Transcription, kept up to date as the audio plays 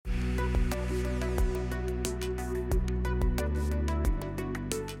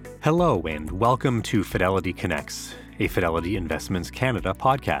Hello and welcome to Fidelity Connects, a Fidelity Investments Canada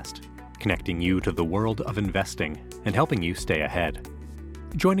podcast, connecting you to the world of investing and helping you stay ahead.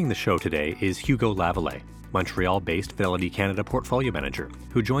 Joining the show today is Hugo Lavallee, Montreal-based Fidelity Canada portfolio manager,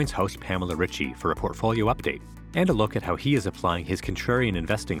 who joins host Pamela Ritchie for a portfolio update and a look at how he is applying his contrarian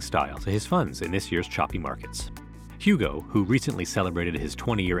investing style to his funds in this year's choppy markets. Hugo, who recently celebrated his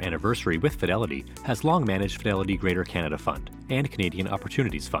 20-year anniversary with Fidelity, has long managed Fidelity Greater Canada Fund and Canadian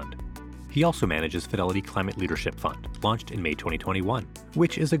Opportunities Fund. He also manages Fidelity Climate Leadership Fund, launched in May 2021,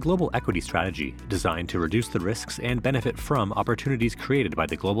 which is a global equity strategy designed to reduce the risks and benefit from opportunities created by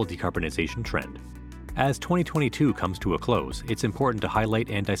the global decarbonization trend. As 2022 comes to a close, it's important to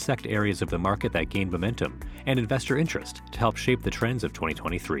highlight and dissect areas of the market that gained momentum and investor interest to help shape the trends of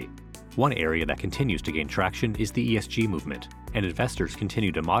 2023. One area that continues to gain traction is the ESG movement, and investors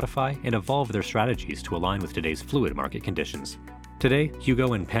continue to modify and evolve their strategies to align with today's fluid market conditions. Today,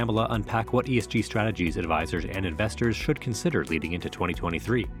 Hugo and Pamela unpack what ESG strategies advisors and investors should consider leading into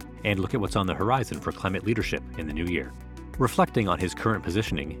 2023, and look at what's on the horizon for climate leadership in the new year. Reflecting on his current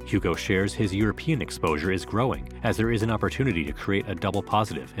positioning, Hugo shares his European exposure is growing as there is an opportunity to create a double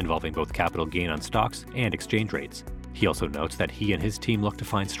positive involving both capital gain on stocks and exchange rates. He also notes that he and his team look to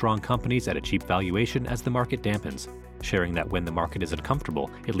find strong companies at a cheap valuation as the market dampens, sharing that when the market is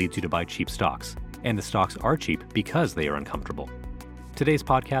uncomfortable, it leads you to buy cheap stocks, and the stocks are cheap because they are uncomfortable. Today's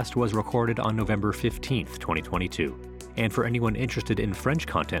podcast was recorded on November 15th, 2022. And for anyone interested in French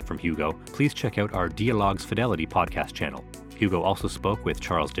content from Hugo, please check out our Dialogues Fidelity podcast channel. Hugo also spoke with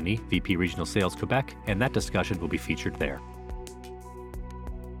Charles Denis, VP Regional Sales Quebec, and that discussion will be featured there.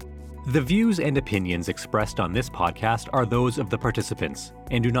 The views and opinions expressed on this podcast are those of the participants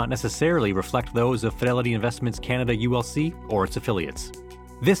and do not necessarily reflect those of Fidelity Investments Canada ULC or its affiliates.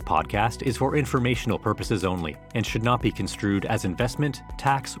 This podcast is for informational purposes only and should not be construed as investment,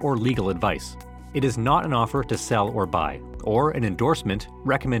 tax, or legal advice. It is not an offer to sell or buy, or an endorsement,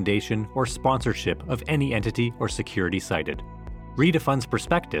 recommendation, or sponsorship of any entity or security cited. Read a fund's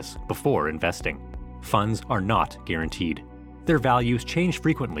prospectus before investing. Funds are not guaranteed. Their values change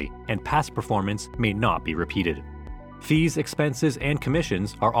frequently, and past performance may not be repeated. Fees, expenses, and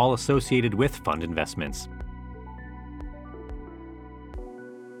commissions are all associated with fund investments.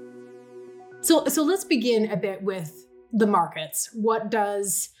 So let's begin a bit with the markets. What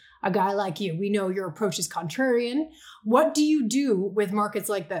does a guy like you, we know your approach is contrarian. What do you do with markets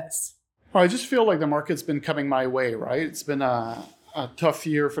like this? Well, I just feel like the market's been coming my way, right? It's been a tough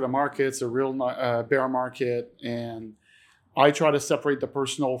year for the markets, a real bear market, and I try to separate the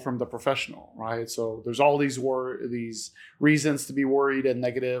personal from the professional, right? So there's all these reasons to be worried and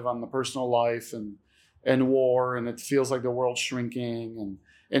negative on the personal life and war, and it feels like the world's shrinking and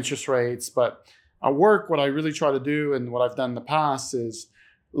interest rates. But at work, what I really try to do and what I've done in the past is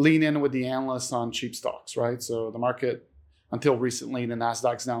lean in with the analysts on cheap stocks, right? So the market, until recently, the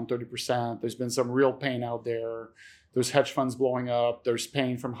Nasdaq's down 30%. There's been some real pain out there. There's hedge funds blowing up. There's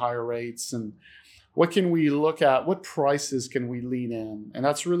pain from higher rates. And what can we look at? What prices can we lean in? And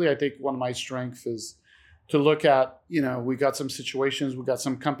that's really, I think, one of my strengths is to look at, we got some situations, we've got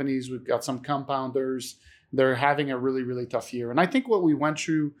some companies, we've got some compounders. They're having a really, really tough year. And I think what we went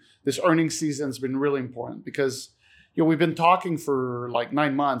through this earnings season has been really important because we've been talking for like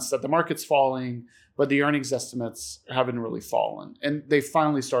 9 months that the market's falling, but the earnings estimates haven't really fallen. And they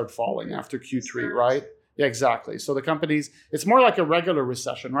finally started falling after Q3, right? Yeah, exactly. So the companies, it's more like a regular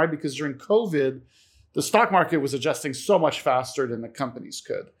recession, right? Because during COVID, the stock market was adjusting so much faster than the companies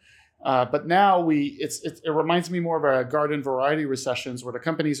could. But now it reminds me more of a garden variety recessions where the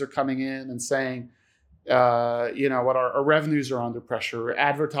companies are coming in and saying, what our revenues are under pressure,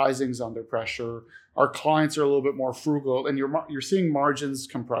 advertising's under pressure, our clients are a little bit more frugal, and you're seeing margins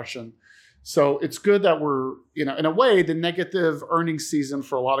compression. So it's good that we're, in a way, the negative earnings season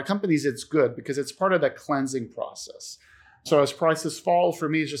for a lot of companies, it's good because it's part of that cleansing process. So as prices fall, for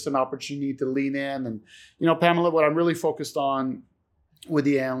me, it's just an opportunity to lean in. And, Pamela, what I'm really focused on with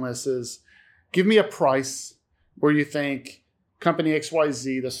the analysts is give me a price where you think company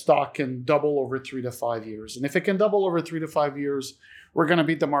XYZ, the stock can double over 3 to 5 years. And if it can double over 3 to 5 years, we're going to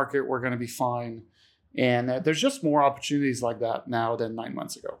beat the market. We're going to be fine. And there's just more opportunities like that now than 9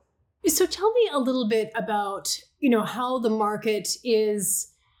 months ago. So tell me a little bit about, how the market is,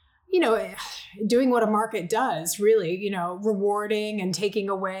 doing what a market does, really, rewarding and taking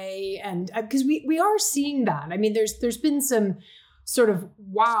away. And because we are seeing that. I mean, there's been some sort of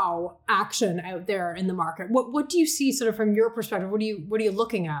wow action out there in the market. What do you see sort of from your perspective? What are you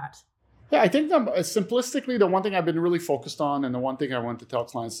looking at? Yeah, I think simplistically, the one thing I've been really focused on, and the one thing I wanted to tell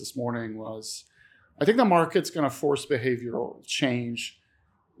clients this morning was, I think the market's going to force behavioral change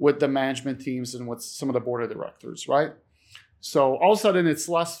with the management teams and with some of the board of directors, right? So all of a sudden it's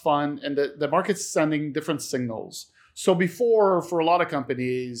less fun and the market's sending different signals. So before, for a lot of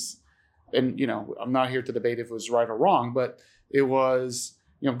companies, and I'm not here to debate if it was right or wrong, but it was,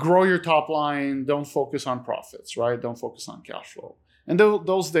 grow your top line, don't focus on profits, right? Don't focus on cash flow. And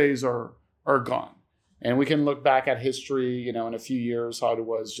those days are gone. And we can look back at history, in a few years, how it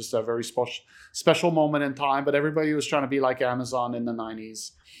was just a very special moment in time, but everybody was trying to be like Amazon in the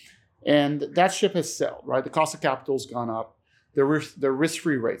 90s. And that ship has sailed, right? The cost of capital's gone up. The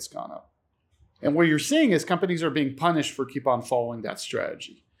risk-free rate's gone up. And what you're seeing is companies are being punished for keep on following that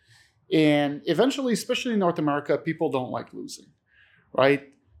strategy. And eventually, especially in North America, people don't like losing, right?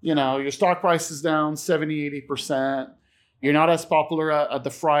 Your stock price is down 70, 80%. You're not as popular at the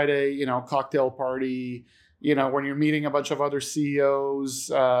Friday, cocktail party. When you're meeting a bunch of other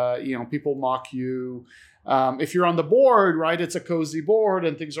CEOs, people mock you. If you're on the board, right, it's a cozy board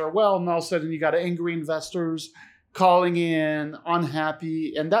and things are well, and all of a sudden you got angry investors calling in,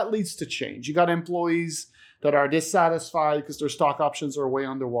 unhappy, and that leads to change. You got employees that are dissatisfied because their stock options are way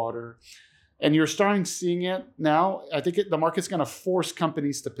underwater. And you're starting seeing it now. I think the market's going to force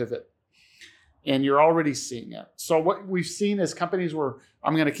companies to pivot. And you're already seeing it. So what we've seen is companies where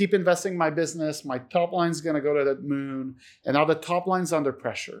I'm going to keep investing in my business. My top line's going to go to the moon. And now the top line's under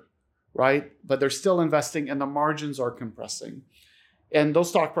pressure, right? But they're still investing and the margins are compressing. And those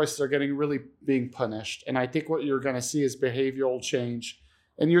stock prices are really being punished. And I think what you're going to see is behavioral change.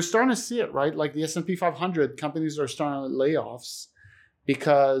 And you're starting to see it, right? Like the S&P 500, companies are starting layoffs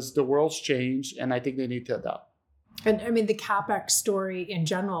because the world's changed. And I think they need to adapt. And I mean, the CapEx story in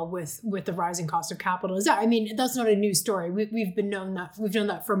general with the rising cost of capital is that, that's not a new story. We've known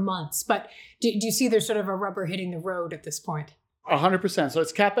that for months. But do you see there's sort of a rubber hitting the road at this point? 100%. So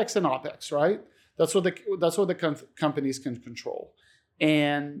it's CapEx and OpEx, right? That's what the companies can control.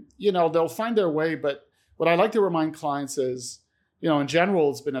 And, they'll find their way. But what I like to remind clients is, in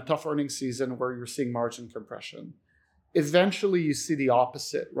general, it's been a tough earnings season where you're seeing margin compression. Eventually, you see the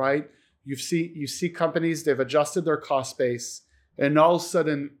opposite, right? You see companies, they've adjusted their cost base, and all of a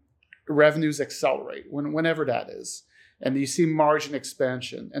sudden, revenues accelerate, whenever that is. And you see margin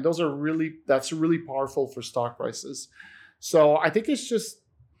expansion. And that's really powerful for stock prices. So I think it's just,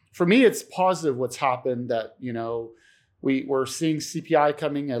 for me, it's positive what's happened that, we're seeing CPI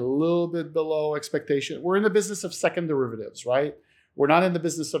coming a little bit below expectation. We're in the business of second derivatives, right? We're not in the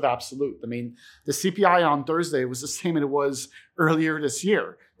business of absolute. The CPI on Thursday was the same as it was earlier this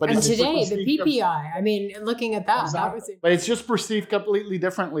year. And today, the PPI, looking at that, exactly. But it's just perceived completely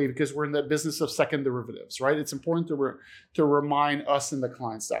differently because we're in the business of second derivatives, right? It's important to remind us and the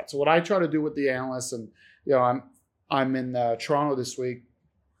clients that. So what I try to do with the analysts, and I'm in Toronto this week,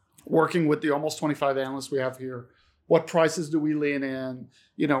 working with the almost 25 analysts we have here. What prices do we lean in?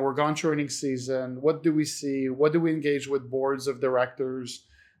 We're gone through earnings season. What do we see? What do we engage with boards of directors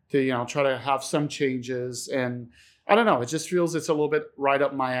to, try to have some changes? And I don't know, it just feels it's a little bit right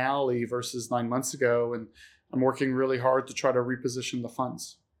up my alley versus 9 months ago. And I'm working really hard to try to reposition the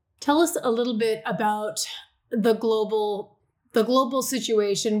funds. Tell us a little bit about the global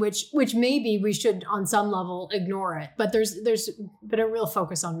situation, which maybe we should on some level ignore it, but there's been a real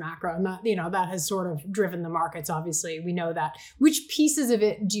focus on macro, and that has sort of driven the markets. Obviously, we know that. Which pieces of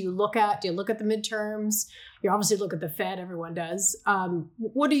it do you look at? Do you look at the midterms? You obviously look at the Fed. Everyone does.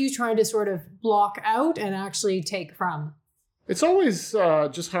 What are you trying to sort of block out and actually take from? It's always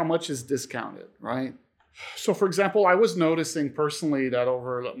just how much is discounted, right? So, for example, I was noticing personally that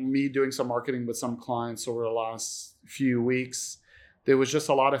over me doing some marketing with some clients over the last few weeks, there was just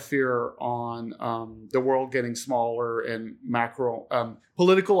a lot of fear on the world getting smaller and macro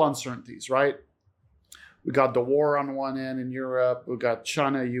political uncertainties, right? We got the war on one end in Europe, we got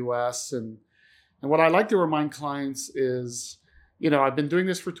China, US, and what I like to remind clients is, I've been doing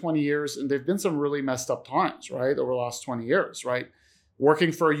this for 20 years and there've been some really messed up times, right? Over the last 20 years, right?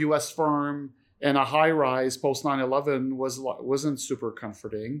 Working for a US firm and a high rise post 9/11 wasn't super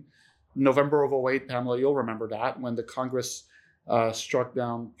comforting. November of 2008, Pamela, you'll remember that, when the Congress struck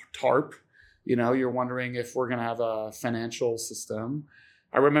down TARP. You're wondering if we're going to have a financial system.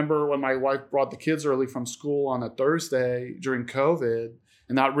 I remember when my wife brought the kids early from school on a Thursday during COVID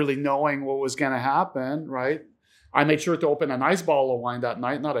and not really knowing what was going to happen, right? I made sure to open a nice bottle of wine that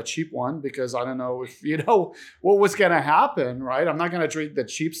night, not a cheap one, because I don't know if what was going to happen, right? I'm not going to drink the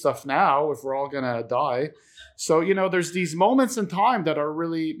cheap stuff now if we're all going to die. So, there's these moments in time that are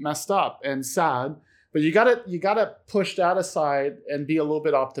really messed up and sad, but you gotta push that aside and be a little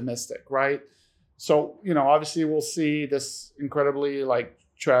bit optimistic, right? So, obviously we'll see this incredibly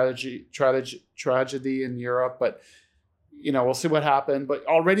tragedy in Europe, but we'll see what happens. But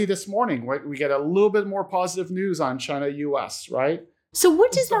already this morning, we get a little bit more positive news on China, US, right? So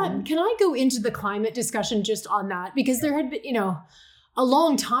what does that, can I go into the climate discussion just on that? Because there had been, a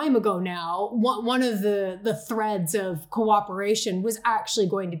long time ago now, one of the threads of cooperation was actually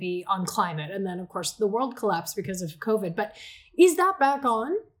going to be on climate. And then, of course, the world collapsed because of COVID. But is that back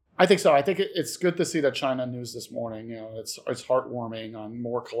on? I think so. I think it's good to see that China news this morning. It's heartwarming on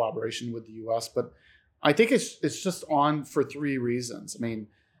more collaboration with the US. But I think it's just on for three reasons. I mean,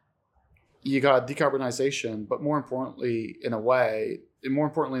 you got decarbonization, but more importantly, in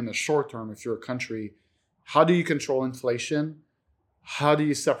the short term, if you're a country, how do you control inflation? How do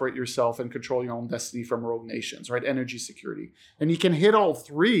you separate yourself and control your own destiny from rogue nations, right? Energy security. And you can hit all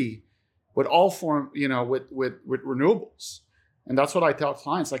three with with renewables. And that's what I tell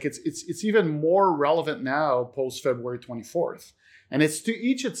clients. Like it's even more relevant now post February 24th. And it's to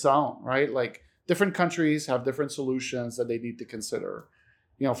each its own, right? Like different countries have different solutions that they need to consider.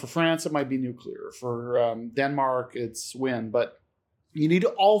 For France, it might be nuclear. For Denmark, it's wind. But you need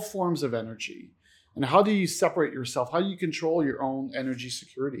all forms of energy. And how do you separate yourself? How do you control your own energy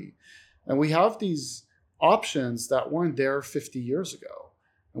security? And we have these options that weren't there 50 years ago.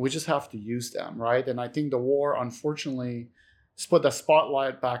 And we just have to use them, right? And I think the war, unfortunately, has put the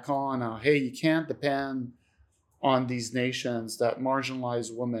spotlight back on, hey, you can't depend on these nations that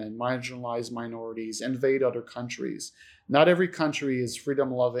marginalize women, marginalize minorities, invade other countries. Not every country is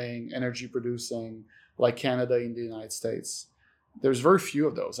freedom-loving, energy-producing like Canada and the United States. There's very few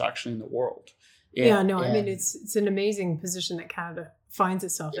of those actually in the world. I mean, it's an amazing position that Canada finds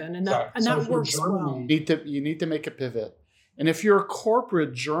itself in, and that works well. You need to make a pivot. And if you're a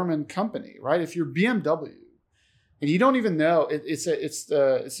corporate German company, right? If you're BMW, and you don't even know, it's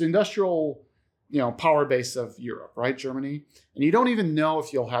the industrial power base of Europe, right? Germany. And you don't even know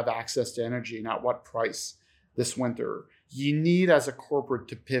if you'll have access to energy and at what price this winter. You need, as a corporate,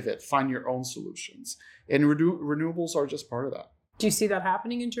 to pivot, find your own solutions. And renewables are just part of that. Do you see that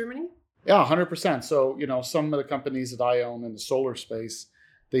happening in Germany? Yeah, 100%. So, some of the companies that I own in the solar space,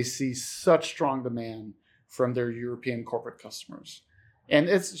 they see such strong demand from their European corporate customers. And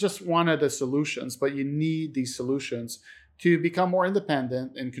it's just one of the solutions, but you need these solutions to become more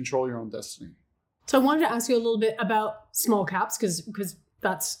independent and control your own destiny. So I wanted to ask you a little bit about small caps, because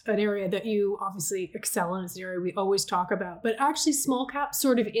that's an area that you obviously excel in. It's an area we always talk about. But actually small caps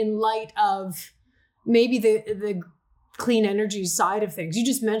sort of in light of maybe the clean energy side of things. You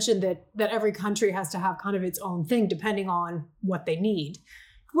just mentioned that every country has to have kind of its own thing depending on what they need.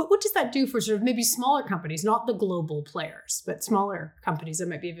 What does that do for sort of maybe smaller companies, not the global players, but smaller companies that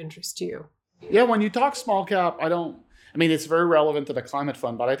might be of interest to you? Yeah, when you talk small cap, it's very relevant to the climate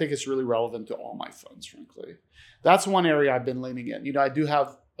fund, but I think it's really relevant to all my funds, frankly. That's one area I've been leaning in. I do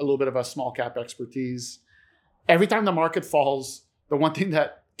have a little bit of a small cap expertise. Every time the market falls, the one thing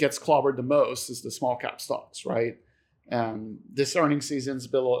that gets clobbered the most is the small cap stocks, right? This earnings season's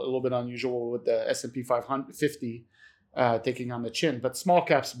been a little bit unusual with the S&P 550 taking on the chin, but small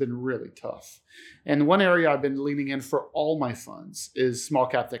caps have been really tough. And one area I've been leaning in for all my funds is small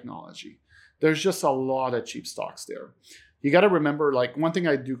cap technology. There's just a lot of cheap stocks there. You got to remember, one thing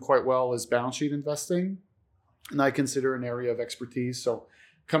I do quite well is balance sheet investing, and I consider an area of expertise. So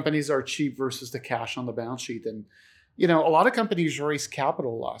companies are cheap versus the cash on the balance sheet. And, a lot of companies raised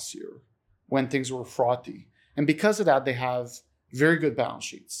capital last year when things were frothy. And because of that, they have very good balance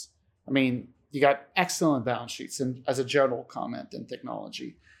sheets. You got excellent balance sheets, and as a general comment in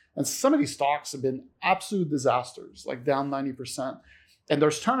technology. And some of these stocks have been absolute disasters, like down 90%. And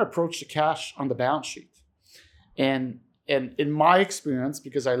there's trying to approach the cash on the balance sheet. And in my experience,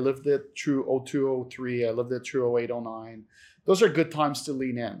 because I lived it through 02, 03, I lived it through 08, 09, those are good times to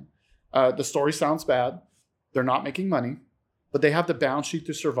lean in. The story sounds bad. They're not making money, but they have the balance sheet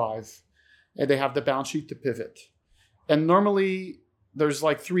to survive, and they have the balance sheet to pivot. And normally, there's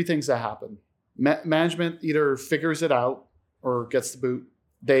three things that happen. Management either figures it out or gets the boot.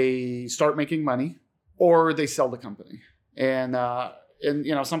 They start making money, or they sell the company. And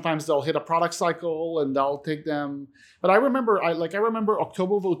sometimes they'll hit a product cycle and they'll take them. But I remember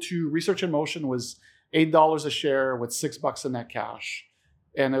October of 02, Research in Motion was $8 a share with $6 in net cash.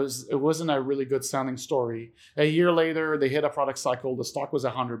 And it wasn't a really good sounding story. A year later, they hit a product cycle. The stock was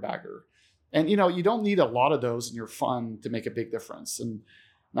a 100-bagger. And, you don't need a lot of those in your fund to make a big difference. And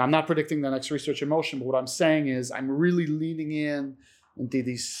now, I'm not predicting the next Research in Motion, but what I'm saying is I'm really leaning into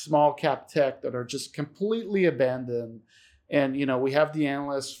these small cap tech that are just completely abandoned. And, we have the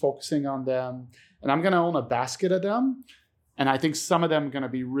analysts focusing on them. And I'm going to own a basket of them. And I think some of them are going to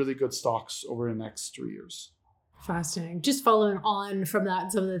be really good stocks over the next 3 years. Fascinating. Just following on from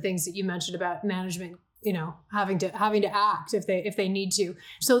that, some of the things that you mentioned about management having to act if they need to.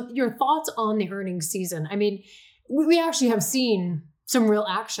 So your thoughts on the earnings season? I mean, we actually have seen some real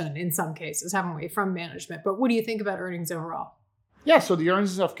action in some cases, haven't we, from management? But what do you think about earnings overall? Yeah, so the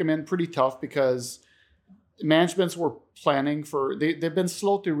earnings have come in pretty tough because managements were planning for, they've been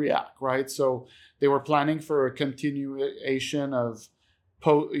slow to react, right? So they were planning for a continuation of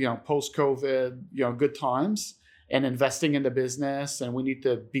post-COVID, good times and investing in the business, and we need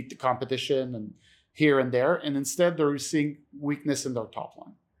to beat the competition and here and there. And instead they're seeing weakness in their top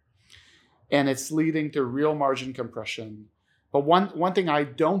line. And it's leading to real margin compression. But one thing I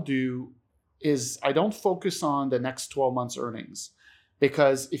don't do is I don't focus on the next 12 months earnings,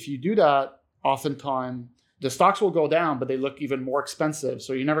 because if you do that, oftentimes the stocks will go down, but they look even more expensive.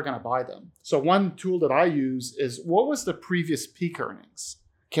 So you're never going to buy them. So one tool that I use is, what was the previous peak earnings?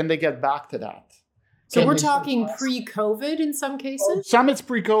 Can they get back to that? So we're talking pre-COVID in some cases? Some it's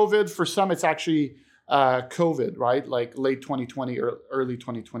pre-COVID. For some, it's actually COVID, right? Like late 2020 or early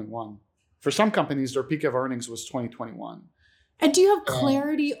 2021. For some companies, their peak of earnings was 2021. And do you have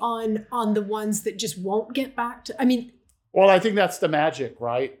clarity on the ones that just won't get back to, Well, I think that's the magic,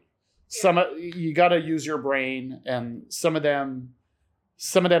 right? You got to use your brain, and some of them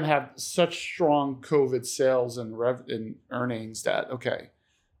have such strong COVID sales and earnings that, okay,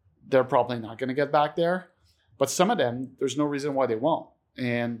 they're probably not going to get back there. But some of them, there's no reason why they won't.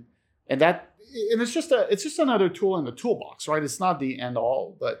 And it's just another tool in the toolbox, right? It's not the end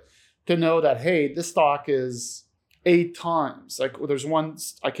all, but to know that, hey, this stock is 8 times. Like, there's one,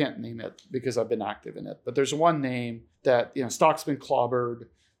 I can't name it because I've been active in it, but there's one name that, stock's been clobbered.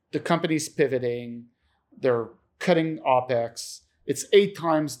 The company's pivoting. They're cutting OPEX. It's 8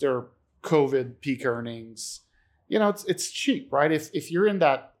 times their COVID peak earnings. It's cheap, right? If you're in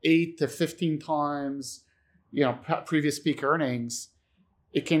that 8 to 15 times, previous peak earnings,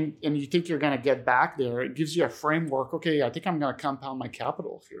 it can, and you think you're going to get back there, it gives you a framework. Okay, I think I'm going to compound my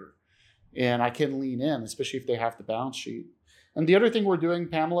capital here. And I can lean in, especially if they have the balance sheet. And the other thing we're doing,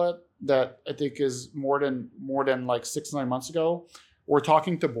 Pamela, that I think is more than like 6-9 months ago, we're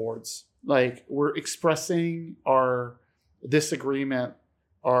talking to boards. Like, we're expressing our disagreement,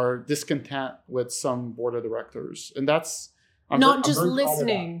 our discontent with some board of directors. And that's not just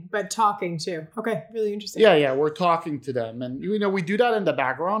listening, but talking too. Okay, really interesting. Yeah, we're talking to them. And we do that in the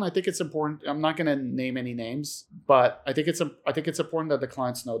background. I think it's important. I'm not going to name any names, but I think it's important that the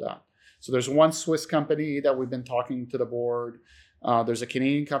clients know that. So there's one Swiss company that we've been talking to the board. There's a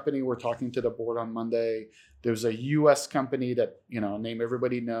Canadian company we're talking to the board on Monday. There's a US company that, name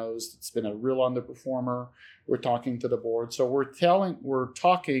everybody knows. It's been a real underperformer. We're talking to the board. So we're talking,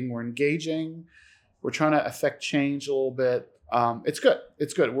 we're engaging. We're trying to affect change a little bit. It's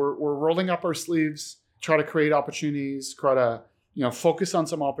good. We're rolling up our sleeves, try to create opportunities, try to, focus on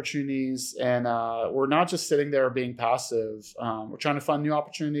some opportunities. And we're not just sitting there being passive. We're trying to find new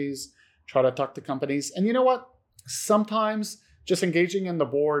opportunities, try to talk to companies. And you know what? Sometimes just engaging in the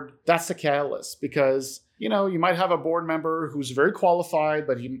board, that's the catalyst, because, you might have a board member who's very qualified,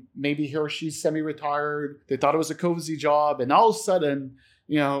 but maybe he or she's semi-retired. They thought it was a cozy job. And all of a sudden,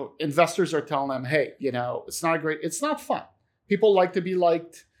 investors are telling them, hey, it's not fun. People like to be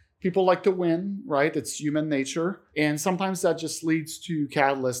liked. People like to win, right? It's human nature. And sometimes that just leads to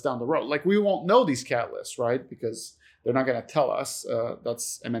catalysts down the road. Like, we won't know these catalysts, right? Because they're not going to tell us.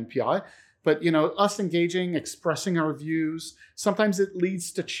 That's MNPI. But, us engaging, expressing our views, sometimes it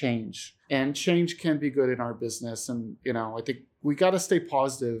leads to change. And change can be good in our business. And, I think we got to stay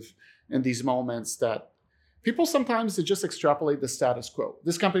positive in these moments that people sometimes they just extrapolate the status quo.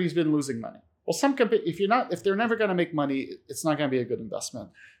 This company's been losing money. Well, some company, if they're never going to make money, it's not going to be a good investment.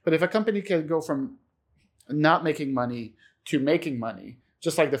 But if a company can go from not making money to making money,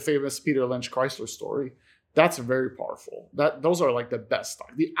 just like the famous Peter Lynch Chrysler story, that's very powerful. Those are like the best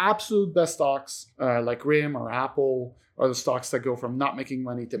stocks. The absolute best stocks, like RIM or Apple, are the stocks that go from not making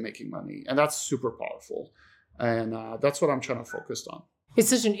money to making money. And that's super powerful. And that's what I'm trying to focus on. It's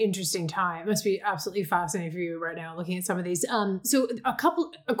such an interesting time. It must be absolutely fascinating for you right now looking at some of these. So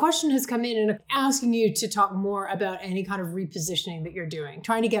a question has come in and asking you to talk more about any kind of repositioning that you're doing,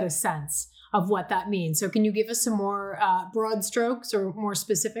 trying to get a sense of what that means. So can you give us some more broad strokes or more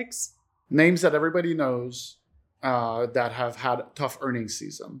specifics? Names that everybody knows that have had a tough earnings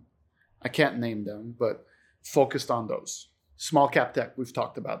season. I can't name them, but focused on those. Small cap tech, we've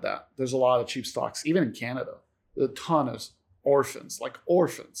talked about that. There's a lot of cheap stocks, even in Canada. A ton of orphans.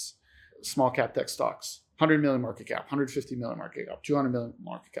 Small cap tech stocks. 100 million market cap, 150 million market cap, 200 million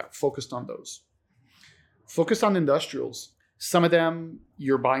market cap. Focused on those. Focused on industrials. Some of them,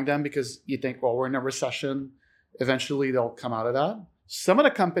 you're buying them because you think, well, we're in a recession. Eventually, they'll come out of that. Some of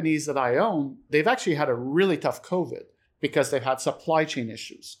the companies that I own, they've actually had a really tough COVID because they've had supply chain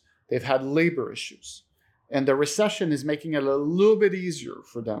issues. They've had labor issues. And the recession is making it a little bit easier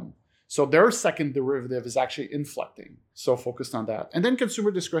for them. So their second derivative is actually inflecting. So focused on that. And then consumer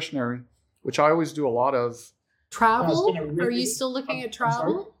discretionary, which I always do a lot of. Travel? Are you still looking at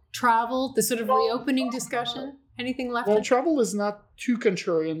travel? Travel, the sort of reopening discussion? Anything left? Well, travel is not too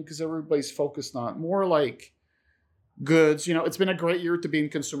contrarian because everybody's focused on it. More like goods. It's been a great year to be in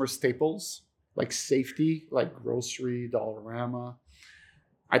consumer staples, like safety, like grocery, Dollarama.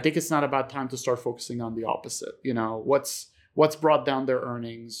 I think it's not a bad time to start focusing on the opposite. What's brought down their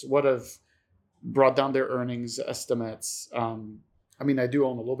earnings? What have brought down their earnings estimates? I do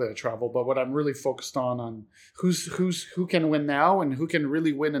own a little bit of travel, but what I'm really focused on who can win now and who can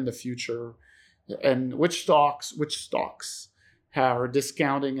really win in the future, and which stocks are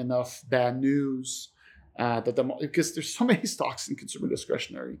discounting enough bad news because there's so many stocks in consumer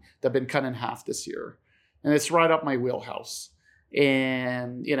discretionary that have been cut in half this year, and it's right up my wheelhouse.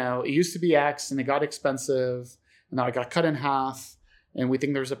 And it used to be X, and it got expensive, and now it got cut in half. And we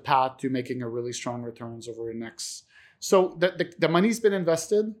think there's a path to making a really strong returns over the next. So the money's been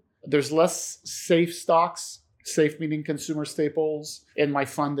invested. There's less safe stocks, safe meaning consumer staples, in my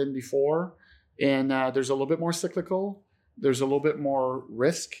fund than before. And there's a little bit more cyclical. There's a little bit more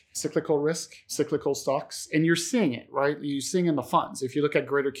cyclical stocks. And you're seeing it, right? You're seeing in the funds. If you look at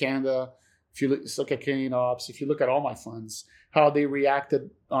Greater Canada, if you look at Canadian Ops, if you look at all my funds, how they reacted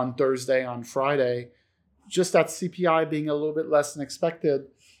on Thursday, on Friday, just that CPI being a little bit less than expected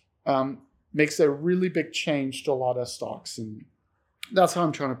makes a really big change to a lot of stocks. And that's how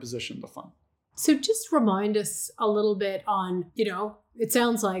I'm trying to position the fund. So just remind us a little bit on, it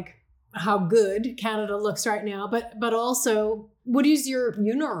sounds like how good Canada looks right now, but also what is your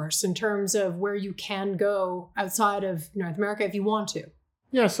universe in terms of where you can go outside of North America if you want to?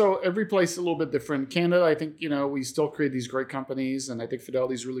 Yeah, so every place is a little bit different. Canada, I think, we still create these great companies, and I think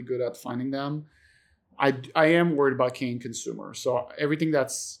Fidelity is really good at finding them. I am worried about Canadian consumer. So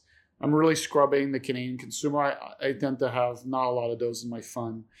I'm really scrubbing the Canadian consumer. I tend to have not a lot of those in my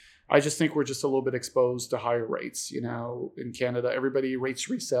fund. I just think we're just a little bit exposed to higher rates. In Canada, everybody rates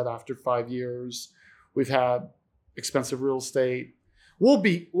reset after 5 years. We've had expensive real estate. We'll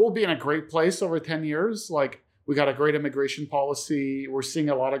be in a great place over 10 years. Like, we got a great immigration policy. We're seeing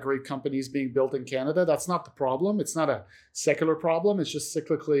a lot of great companies being built in Canada. That's not the problem. It's not a secular problem. It's just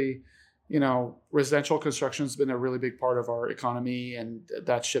cyclically, residential construction has been a really big part of our economy, and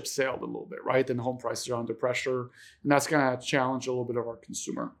that ship sailed a little bit, right? And home prices are under pressure, and that's going to challenge a little bit of our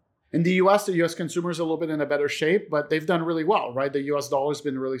consumer. In the U.S., the U.S. consumer is a little bit in a better shape, but they've done really well, right? The U.S. dollar has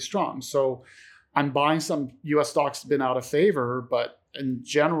been really strong. So I'm buying some U.S. stocks that have been out of favor, but in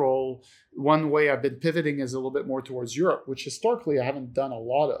general, one way I've been pivoting is a little bit more towards Europe, which historically I haven't done a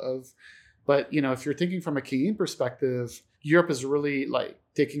lot of. But, if you're thinking from a Canadian perspective, Europe is really like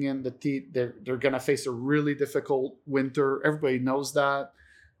taking in the teeth. They're going to face a really difficult winter. Everybody knows that.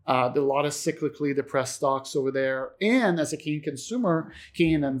 There are a lot of cyclically depressed stocks over there. And as a Canadian consumer,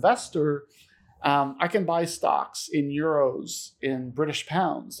 Canadian investor, I can buy stocks in euros, in British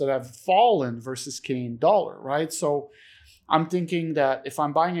pounds that have fallen versus Canadian dollar, right? So I'm thinking that if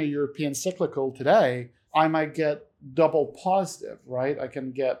I'm buying a European cyclical today, I might get double positive, right? I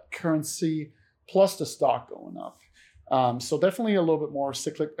can get currency plus the stock going up. So definitely a little bit more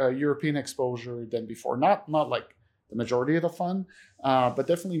European exposure than before. Not like the majority of the fund, but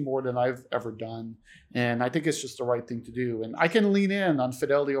definitely more than I've ever done. And I think it's just the right thing to do. And I can lean in on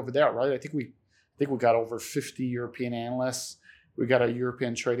Fidelity over there, right? I think we got over 50 European analysts. We got a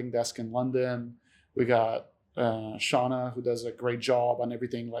European trading desk in London. We got Shauna, who does a great job on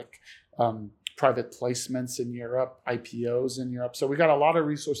everything like private placements in Europe, IPOs in Europe. So we got a lot of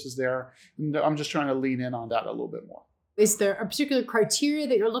resources there. And I'm just trying to lean in on that a little bit more. Is there a particular criteria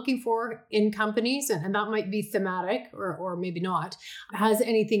that you're looking for in companies? And that might be thematic or maybe not. Has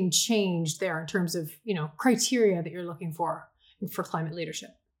anything changed there in terms of, criteria that you're looking for climate leadership?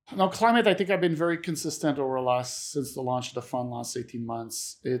 No, climate, I think I've been very consistent since the launch of the fund last 18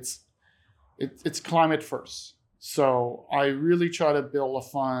 months. It's climate first. So I really try to build a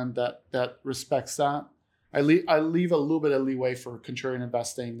fund that respects that. I leave a little bit of leeway for contrarian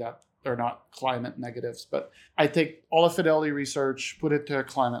investing that they're not climate negatives, but I take all of Fidelity research, put it to a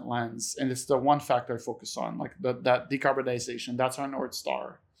climate lens, and it's the one factor I focus on, like that decarbonization. That's our North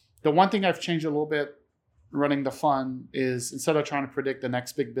Star. The one thing I've changed a little bit running the fund is instead of trying to predict the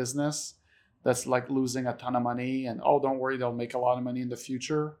next big business that's like losing a ton of money and, don't worry, they'll make a lot of money in the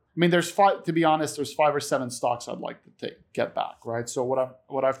future. I mean, there's 5 or 7 stocks I'd like to get back, right? So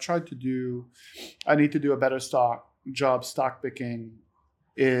what I've tried to do, I need to do a better job stock picking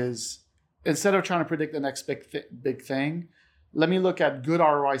is, instead of trying to predict the next big thing, let me look at good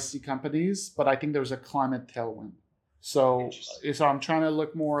ROIC companies, but I think there's a climate tailwind. So I'm trying to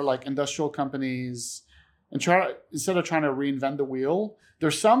look more like industrial companies and instead of trying to reinvent the wheel.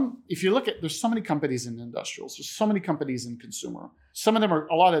 There's so many companies in industrials. There's so many companies in consumer.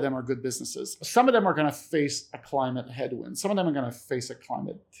 A lot of them are good businesses. Some of them are going to face a climate headwind. Some of them are going to face a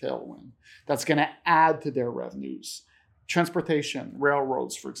climate tailwind that's going to add to their revenues. Transportation,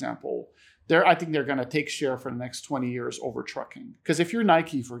 railroads, for example, I think they're going to take share for the next 20 years over trucking. Because if you're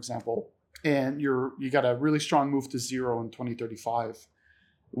Nike, for example, and you got a really strong move to zero in 2035,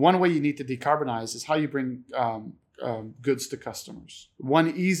 one way you need to decarbonize is how you bring goods to customers.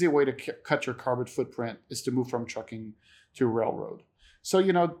 One easy way to cut your carbon footprint is to move from trucking to railroad. So,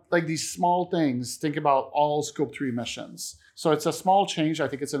 like these small things, think about all Scope 3 emissions. So it's a small change. I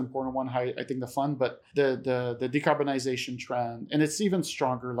think it's an important one. I think the fun, but the decarbonization trend, and it's even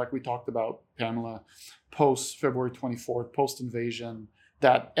stronger, like we talked about, Pamela, post February 24th, post invasion,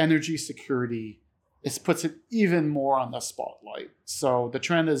 that energy security puts it even more on the spotlight. So the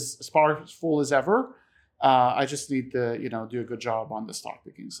trend is as powerful as ever. I just need to, do a good job on the stock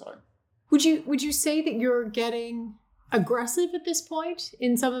picking side. Would you say that you're getting aggressive at this point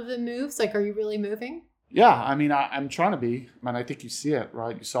in some of the moves? Like, are you really moving? Yeah, I mean, I'm trying to be. I mean, I think you see it,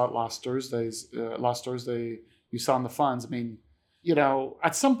 right? You saw it last Thursday, you saw in the funds. I mean,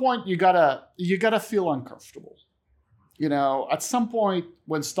 at some point you gotta feel uncomfortable. At some point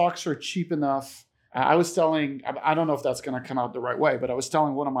when stocks are cheap enough, I don't know if that's going to come out the right way, but I was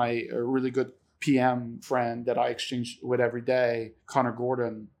telling one of my really good PM friend that I exchange with every day, Connor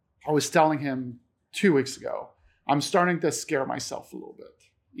Gordon, I was telling him 2 weeks ago, I'm starting to scare myself a little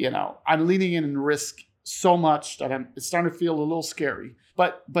bit. I'm leaning in and risk so much that it's starting to feel a little scary.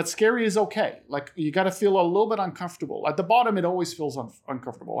 But scary is okay. Like, you got to feel a little bit uncomfortable. At the bottom, it always feels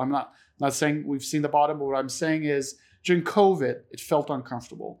uncomfortable. I'm not saying we've seen the bottom, but what I'm saying is during COVID, it felt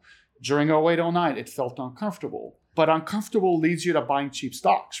uncomfortable. During 08-09, it felt uncomfortable. But uncomfortable leads you to buying cheap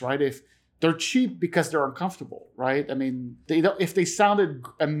stocks, right? If they're cheap because they're uncomfortable, right? I mean, if they sounded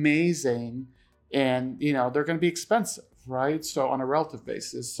amazing and, they're going to be expensive, right? So on a relative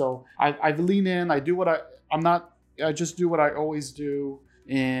basis. So I lean in, I just do what I always do.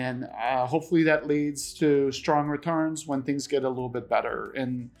 And hopefully that leads to strong returns when things get a little bit better.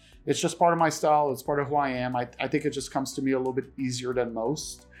 And it's just part of my style. It's part of who I am. I think it just comes to me a little bit easier than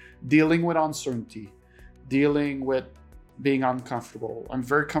most. Dealing with uncertainty, dealing with being uncomfortable. I'm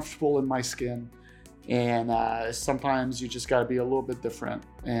very comfortable in my skin. And sometimes you just got to be a little bit different.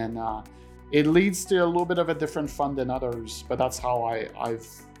 And it leads to a little bit of a different fun than others. But that's how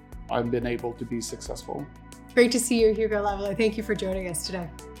I've been able to be successful. Great to see you, Hugo Lavallee. Thank you for joining us today.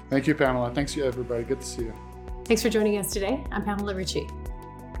 Thank you, Pamela. Thanks to everybody. Good to see you. Thanks for joining us today. I'm Pamela Ritchie.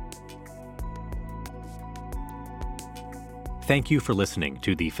 Thank you for listening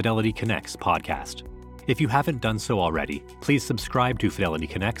to the Fidelity Connects podcast. If you haven't done so already, please subscribe to Fidelity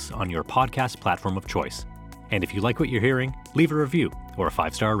Connects on your podcast platform of choice. And if you like what you're hearing, leave a review or a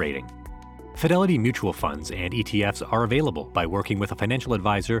 5-star rating. Fidelity mutual funds and ETFs are available by working with a financial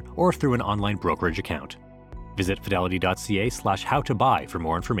advisor or through an online brokerage account. Visit fidelity.ca/howtobuy for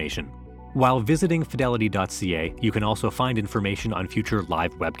more information. While visiting fidelity.ca, you can also find information on future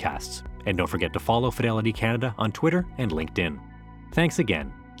live webcasts. And don't forget to follow Fidelity Canada on Twitter and LinkedIn. Thanks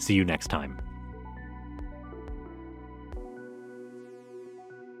again. See you next time.